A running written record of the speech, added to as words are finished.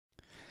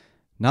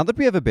Now that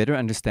we have a better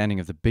understanding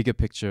of the bigger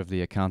picture of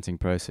the accounting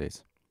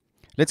process,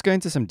 let's go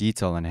into some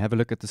detail and have a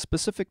look at the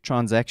specific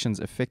transactions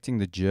affecting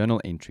the journal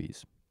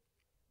entries.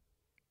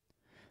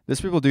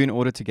 This we will do in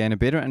order to gain a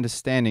better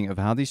understanding of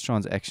how these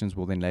transactions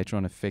will then later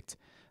on affect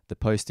the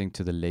posting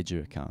to the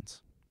ledger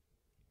accounts.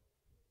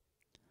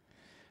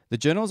 The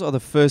journals are the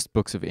first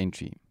books of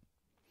entry.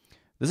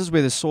 This is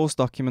where the source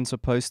documents are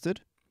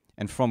posted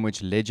and from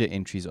which ledger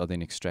entries are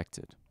then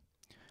extracted.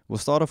 We'll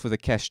start off with the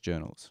cash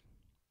journals.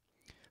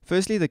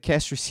 Firstly, the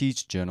cash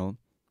receipts journal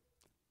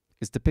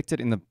is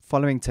depicted in the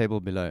following table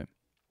below.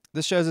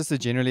 This shows us the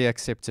generally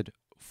accepted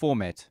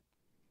format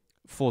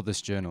for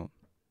this journal.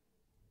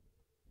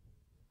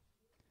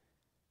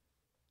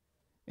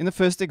 In the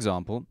first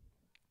example,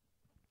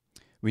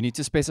 we need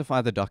to specify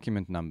the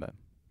document number.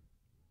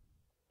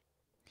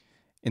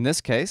 In this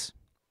case,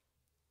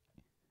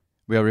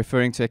 we are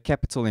referring to a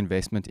capital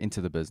investment into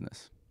the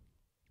business.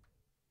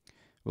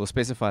 We'll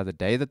specify the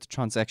day that the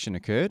transaction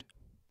occurred,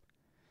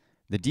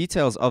 the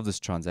details of this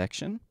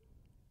transaction,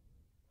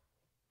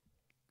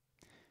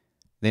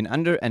 then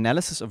under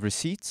analysis of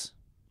receipts,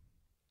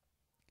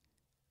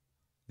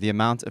 the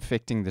amount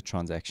affecting the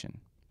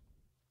transaction.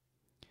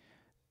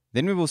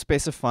 Then we will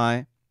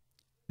specify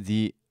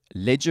the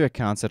ledger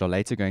accounts that are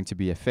later going to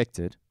be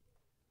affected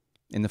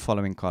in the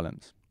following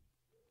columns.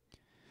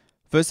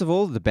 First of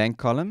all, the bank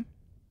column,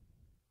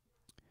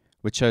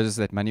 which shows us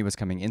that money was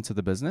coming into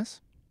the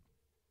business.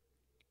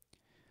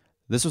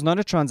 This was not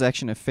a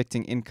transaction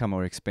affecting income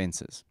or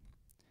expenses.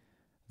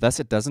 Thus,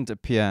 it doesn't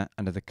appear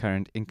under the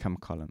current income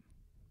column.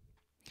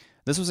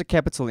 This was a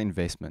capital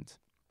investment.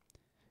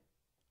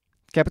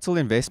 Capital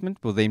investment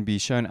will then be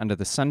shown under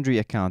the sundry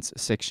accounts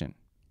section.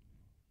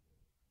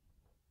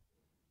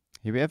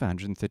 Here we have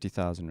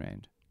 130,000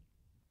 Rand.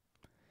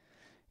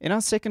 In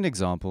our second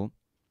example,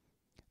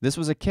 this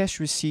was a cash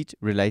receipt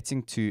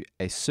relating to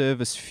a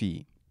service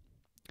fee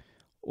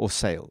or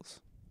sales.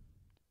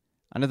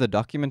 Under the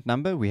document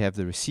number, we have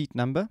the receipt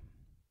number,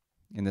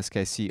 in this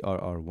case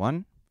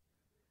CRR1,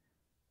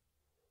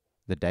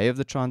 the day of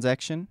the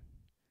transaction,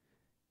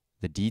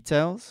 the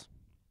details,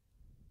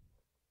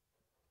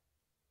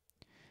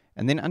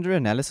 and then under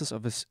analysis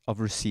of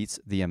receipts,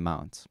 the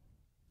amount,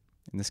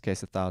 in this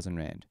case 1,000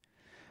 Rand.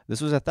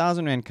 This was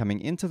 1,000 Rand coming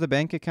into the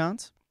bank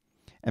account,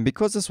 and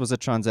because this was a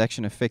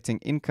transaction affecting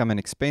income and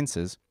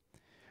expenses,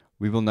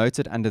 we will note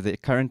it under the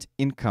current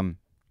income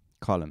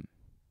column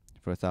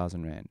for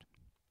 1,000 Rand.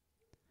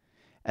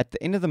 At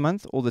the end of the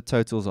month, all the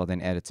totals are then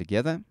added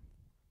together,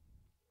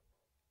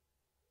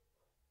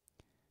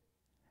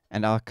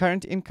 and our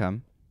current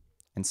income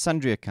and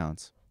sundry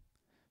accounts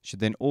should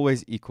then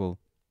always equal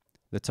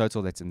the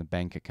total that's in the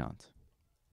bank account.